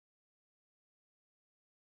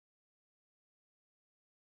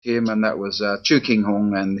him, and that was Chu King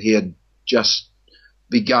Hung, and he had just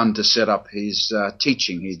begun to set up his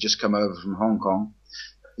teaching. He'd just come over from Hong Kong.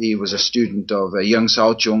 He was a student of Yang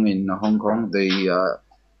Shaochong in Hong Kong, the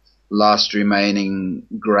last remaining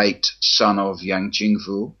great son of Yang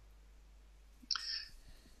Qingfu.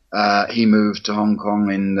 He moved to Hong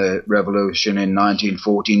Kong in the revolution in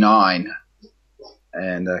 1949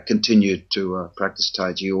 and continued to practice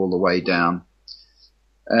Tai Chi all the way down.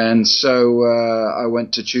 And so I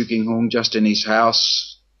went to Chu King Hung just in his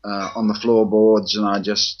house on the floorboards, and I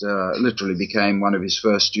just literally became one of his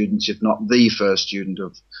first students, if not the first student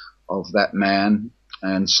of that man.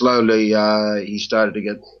 And slowly he started to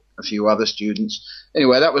get a few other students.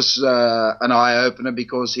 Anyway, that was an eye-opener,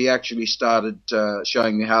 because he actually started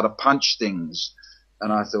showing me how to punch things.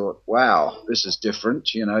 And I thought, wow, this is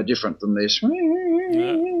different, you know, different from this.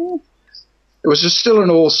 Yeah. It was just still an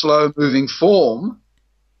all slow-moving form,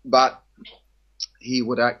 but he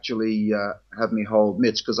would actually have me hold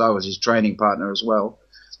mitts, because I was his training partner as well,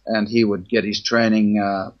 and he would get his training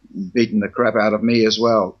beating the crap out of me as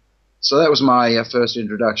well. So that was my first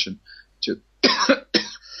introduction to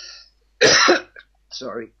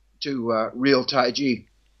real Tai Chi,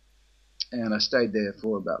 and I stayed there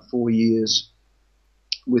for about 4 years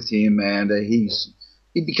with him, and he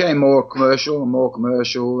became more commercial,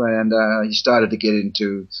 and he started to get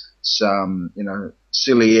into some, you know,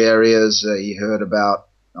 silly areas. He heard about,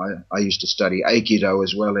 I used to study Aikido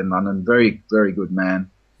as well in London, very, very good man.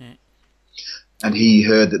 And he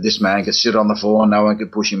heard that this man could sit on the floor, no one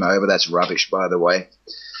could push him over. That's rubbish, by the way.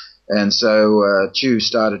 And so Chu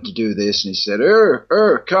started to do this, and he said,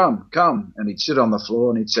 come. And he'd sit on the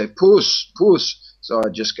floor, and he'd say, puss. So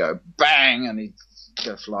I'd just go, bang, and he'd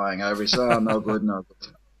go flying over. He'd say, oh, no good.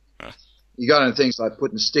 He got into things like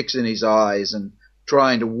putting sticks in his eyes and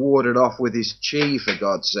trying to ward it off with his chi, for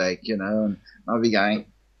God's sake, you know. And I'd be going,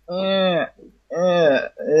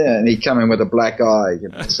 and he'd come in with a black eye, you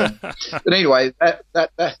know. So, but anyway,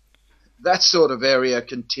 that sort of area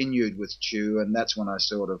continued with Chu, and that's when I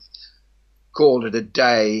sort of called it a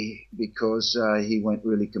day, because he went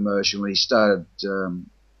really commercial. He started, you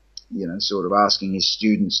know, sort of asking his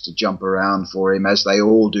students to jump around for him, as they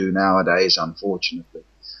all do nowadays, unfortunately.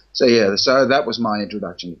 So yeah, so that was my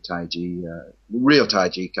introduction to Tai Chi, real Tai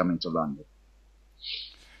Chi, coming to London.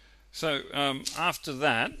 So after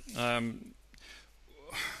that,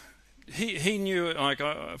 he knew, like,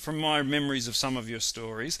 from my memories of some of your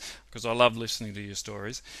stories, because I love listening to your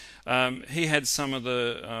stories, he had some of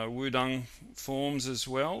the Wudang forms as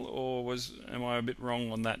well, or am I a bit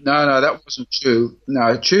wrong on that? No, that wasn't Chu.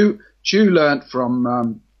 No, Chu learnt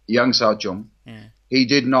from Yang Shaochong. Yeah. He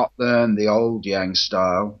did not learn the old Yang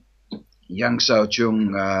style. Yang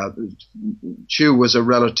Shaochong, Chu was a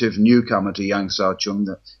relative newcomer to Yang Shaochong.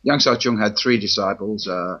 Yang Shaochong had 3 disciples.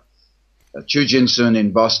 Chu Jinsun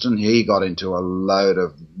in Boston, he got into a load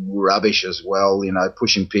of rubbish as well, you know,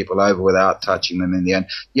 pushing people over without touching them in the end.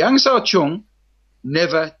 Yang Shaochong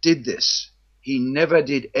never did this. He never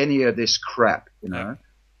did any of this crap, you know.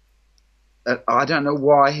 I don't know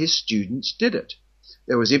why his students did it.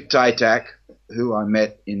 There was Ip Tai Tak, who I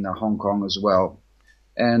met in Hong Kong as well.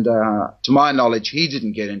 And to my knowledge, he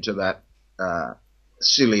didn't get into that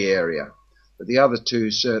silly area. But the other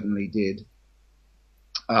 2 certainly did.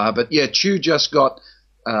 But yeah, Chu just got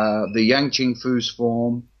the Yang Qingfu's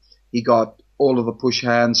form. He got all of the push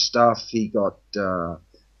hand stuff. He got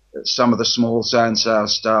some of the small Sansao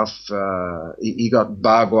stuff. He got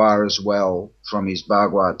Bagua as well from his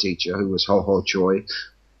Bagua teacher, who was Ho Ho Choi,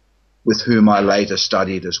 with whom I later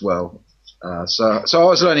studied as well. So I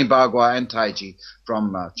was learning Bagua and Tai Chi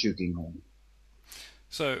from Chu King Hung.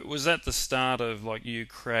 So was that the start of, like, you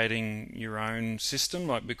creating your own system,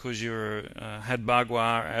 like, because you had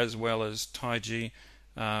Bagua as well as Tai Chi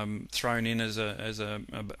thrown in as a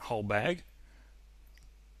whole bag?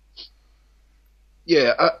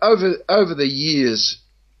 Yeah, over the years,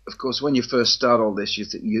 of course, when you first start all this, you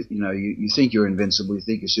think you're invincible, you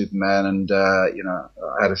think you're Superman, and you know,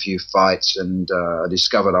 I had a few fights, and I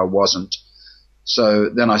discovered I wasn't. So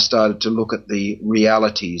then I started to look at the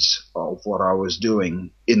realities of what I was doing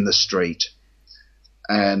in the street.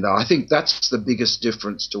 And I think that's the biggest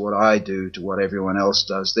difference to what I do to what everyone else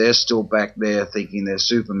does. They're still back there thinking they're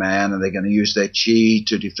Superman, and they're going to use their chi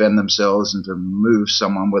to defend themselves and to move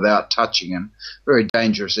someone without touching him. Very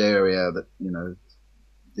dangerous area that, you know,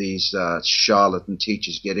 these charlatan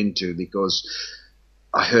teachers get into, because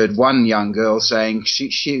I heard one young girl saying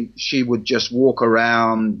she would just walk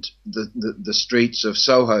around the streets of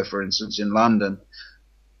Soho, for instance, in London,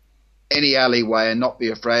 any alleyway, and not be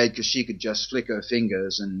afraid, because she could just flick her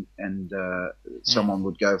fingers and someone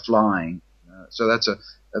would go flying. So that's a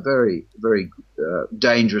very, very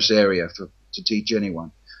dangerous area to teach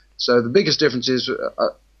anyone. So the biggest difference is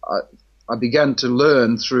I began to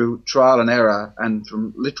learn through trial and error and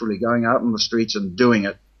from literally going out on the streets and doing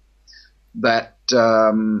it, that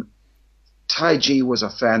Tai Chi was a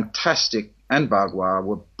fantastic, and Bagua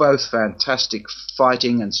were both fantastic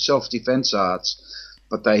fighting and self-defense arts,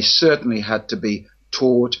 but they certainly had to be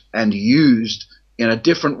taught and used in a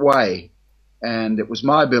different way. And it was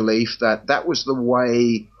my belief that that was the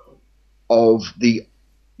way of the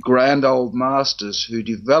grand old masters who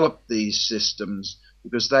developed these systems,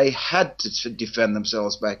 because they had to defend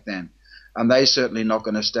themselves back then. And they certainly not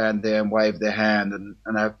going to stand there and wave their hand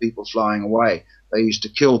and have people flying away. They used to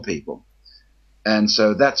kill people. And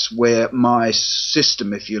so that's where my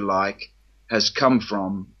system, if you like, has come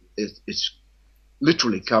from. It's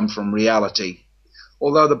literally come from reality.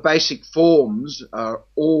 Although the basic forms are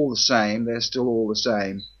all the same, they're still all the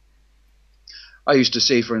same. I used to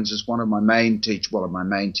see, for instance, one of my main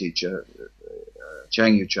teacher,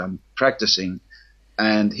 Chang Yu-Chun, practicing,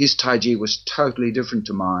 and his Tai Chi was totally different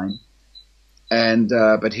to mine. And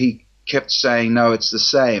but he kept saying, no, it's the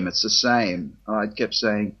same, it's the same. And I kept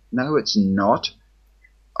saying, no, it's not.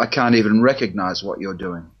 I can't even recognize what you're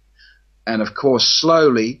doing. And of course,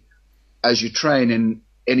 slowly, as you train in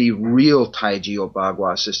any real Tai Chi or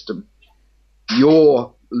Bagua system,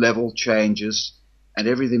 your level changes and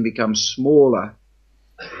everything becomes smaller.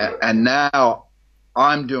 And now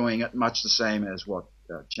I'm doing it much the same as what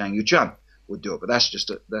Chang Yu-Chun would do it. But that's just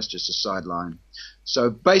a sideline. So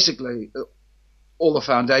basically, all the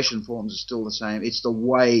foundation forms are still the same. It's the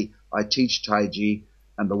way I teach Tai Chi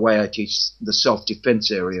and the way I teach the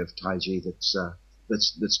self-defense area of Tai Chi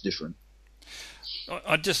that's different.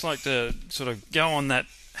 I'd just like to sort of go on that,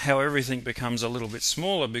 how everything becomes a little bit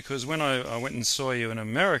smaller, because when I went and saw you in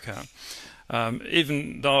America,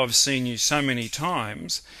 even though I've seen you so many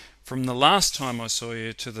times, from the last time I saw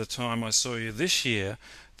you to the time I saw you this year,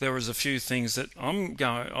 there was a few things that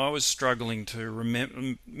I was struggling to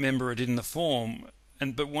remember it in the form,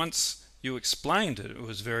 but once you explained it, it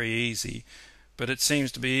was very easy. But it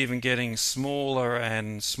seems to be even getting smaller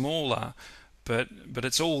and smaller, but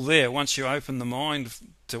it's all there. Once you open the mind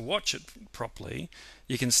to watch it properly,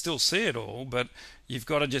 you can still see it all, but you've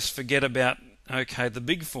got to just forget about, okay, the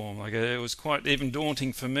big form. Like, it was quite even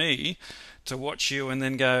daunting for me to watch you and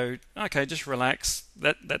then go, okay, just relax,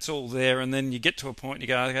 that's all there, and then you get to a point, you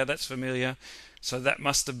go, okay, that's familiar, so that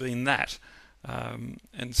must have been that.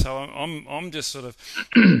 And so I'm just sort of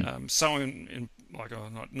so like,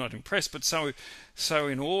 not impressed, but so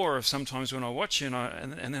in awe of sometimes when I watch you,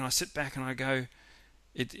 and then I sit back and I go,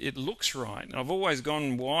 it looks right. And I've always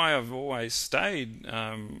gone why I've always stayed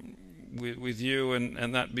with you,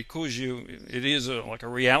 and that because it is like a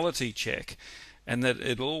reality check, and that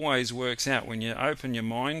it always works out when you open your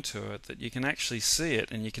mind to it, that you can actually see it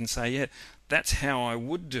and you can say, yeah, that's how I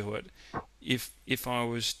would do it if I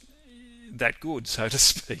was that good, so to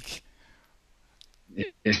speak.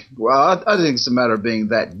 Yeah. Well, I think it's a matter of being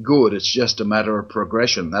that good. It's just a matter of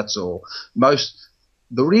progression, that's all.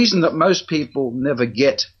 The reason that most people never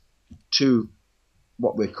get to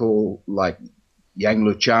what we call like Yang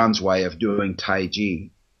Luchan's way of doing Tai Chi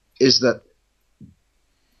is that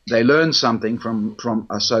they learn something from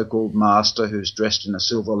a so-called master who's dressed in a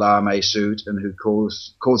silver lame suit and who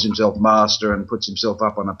calls himself master and puts himself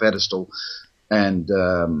up on a pedestal, and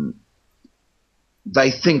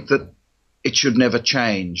they think that it should never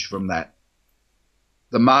change from that.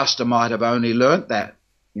 The master might have only learnt that.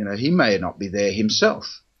 He may not be there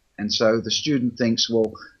himself. And so the student thinks,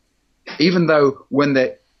 well, even though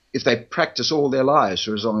if they practice all their lives,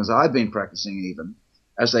 for as long as I've been practicing even,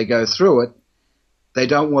 as they go through it, they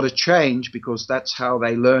don't want to change because that's how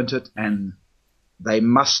they learnt it, and they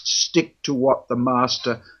must stick to what the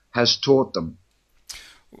master has taught them.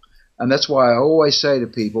 And that's why I always say to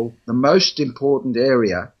people, the most important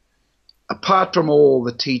area, apart from all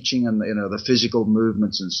the teaching and the physical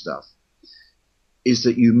movements and stuff, is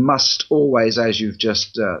that you must always, as you've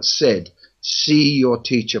just said, see your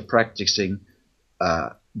teacher practicing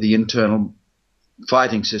the internal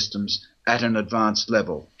fighting systems at an advanced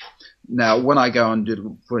level. Now, when I go and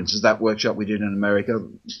do, for instance, that workshop we did in America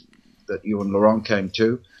that you and Laurent came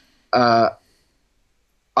to, I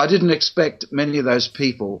didn't expect many of those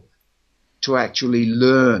people to actually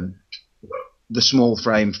learn the small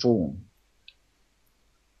frame form.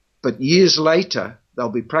 But years later, they'll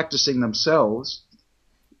be practicing themselves,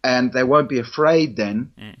 and they won't be afraid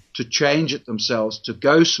then to change it themselves, to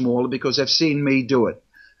go smaller, because they've seen me do it.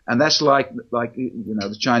 And that's like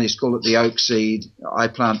the Chinese call it the oak seed. I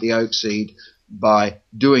plant the oak seed. by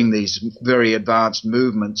doing these very advanced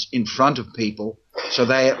movements in front of people so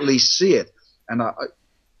they at least see it. And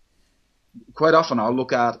quite often I'll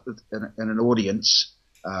look out in an audience,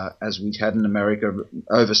 as we had in America,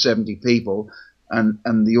 over 70 people, and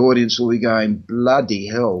the audience will be going, bloody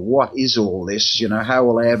hell, what is all this? You know, how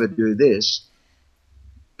will I ever do this?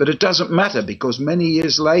 But it doesn't matter, because many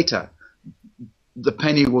years later, the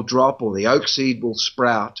penny will drop or the oak seed will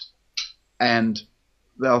sprout, and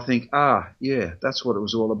they'll think, yeah, that's what it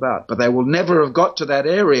was all about. But they will never have got to that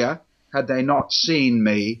area had they not seen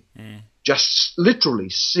me, just literally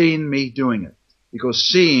seen me doing it. Because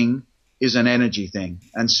seeing is an energy thing.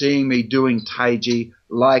 And seeing me doing Tai Chi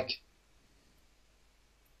like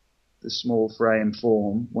the small frame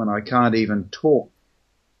form when I can't even talk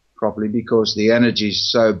properly because the energy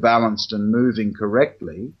is so balanced and moving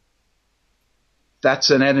correctly,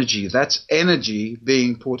 that's an energy. That's energy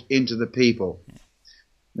being put into the people.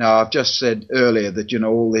 Now, I've just said earlier that, you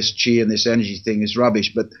know, all this chi and this energy thing is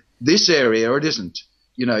rubbish, but this area, it isn't.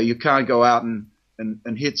 You know, you can't go out and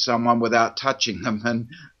hit someone without touching them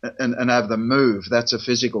and have them move. That's a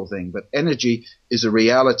physical thing. But energy is a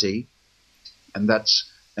reality, and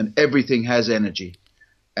everything has energy.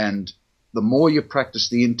 And the more you practice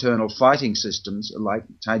the internal fighting systems, like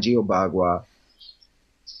Tai Chi or Bagua,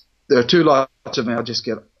 there are two lots of, I'll just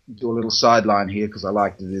do a little sideline here because I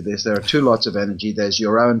like to do this. There are two lots of energy. There's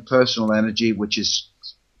your own personal energy, which is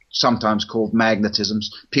sometimes called magnetisms.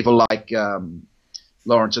 People like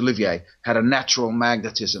Laurence Olivier had a natural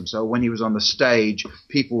magnetism. So when he was on the stage,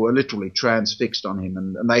 people were literally transfixed on him,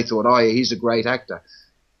 and they thought, oh, yeah, he's a great actor.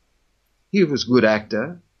 He was a good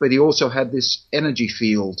actor, but he also had this energy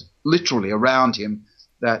field literally around him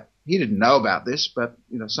that he didn't know about this, but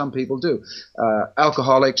you know, some people do.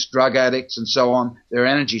 Alcoholics, drug addicts, and so on, their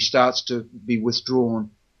energy starts to be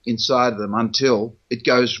withdrawn inside of them until it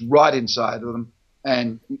goes right inside of them,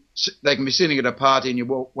 and they can be sitting at a party and you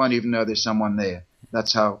won't even know there's someone there.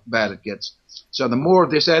 That's how bad it gets. So the more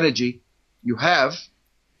of this energy you have,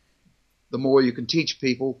 the more you can teach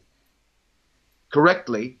people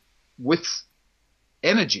correctly with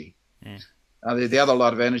energy. The other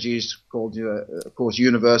lot of energy is called, of course,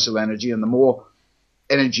 universal energy, and the more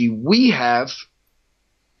energy we have,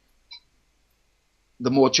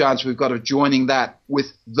 the more chance we've got of joining that with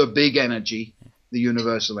the big energy, the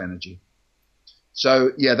universal energy.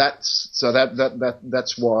 So yeah,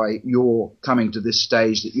 that's why you're coming to this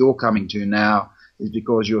stage that you're coming to now, is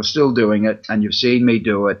because you're still doing it and you've seen me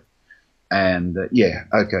do it. And yeah,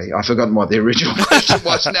 okay, I've forgotten what the original question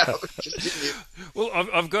was now. Well,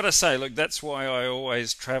 I've got to say, look, that's why I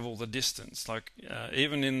always travel the distance. Like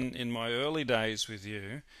even in my early days with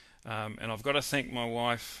you, and I've got to thank my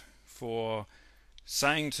wife for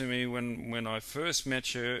saying to me when I first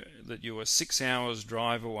met you that you were 6 hours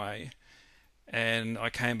drive away. And I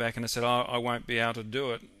came back and I said, I won't be able to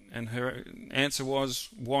do it. And her answer was,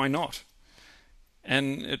 why not?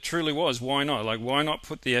 And it truly was, why not? Like, why not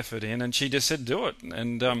put the effort in? And she just said, do it.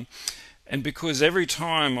 And because every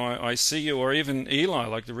time I see you, or even Eli,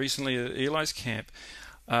 like recently at Eli's camp,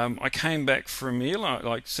 I came back from Eli,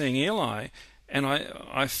 like seeing Eli, and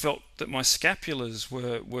I felt that my scapulars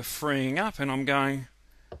were freeing up, and I'm going,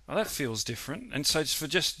 oh, that feels different. And so it's for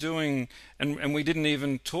just doing, and we didn't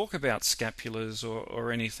even talk about scapulars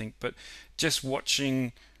or anything, but just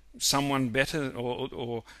watching someone better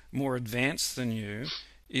or more advanced than you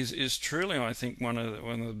is truly, I think, one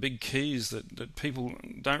of the big keys that people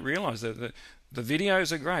don't realise. That the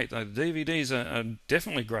videos are great, the DVDs are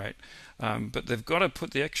definitely great, but they've got to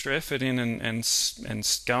put the extra effort in and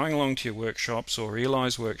going along to your workshops or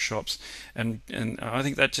Eli's workshops, and I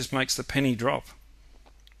think that just makes the penny drop.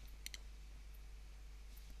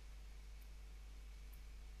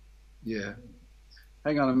 Yeah.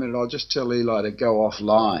 Hang on a minute, I'll just tell Eli to go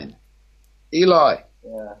offline. Eli!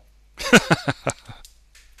 Yeah.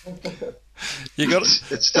 You got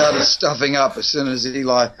it started stuffing up as soon as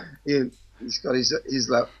Eli, he's got his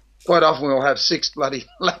quite often we'll have 6 bloody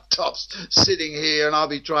laptops sitting here and I'll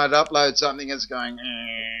be trying to upload something and it's going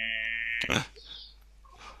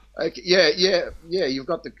okay, yeah, you've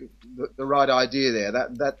got the right idea there.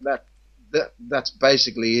 That's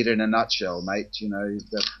basically it in a nutshell, mate. You know,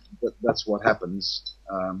 that's what happens.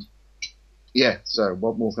 Yeah, so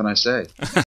what more can I say?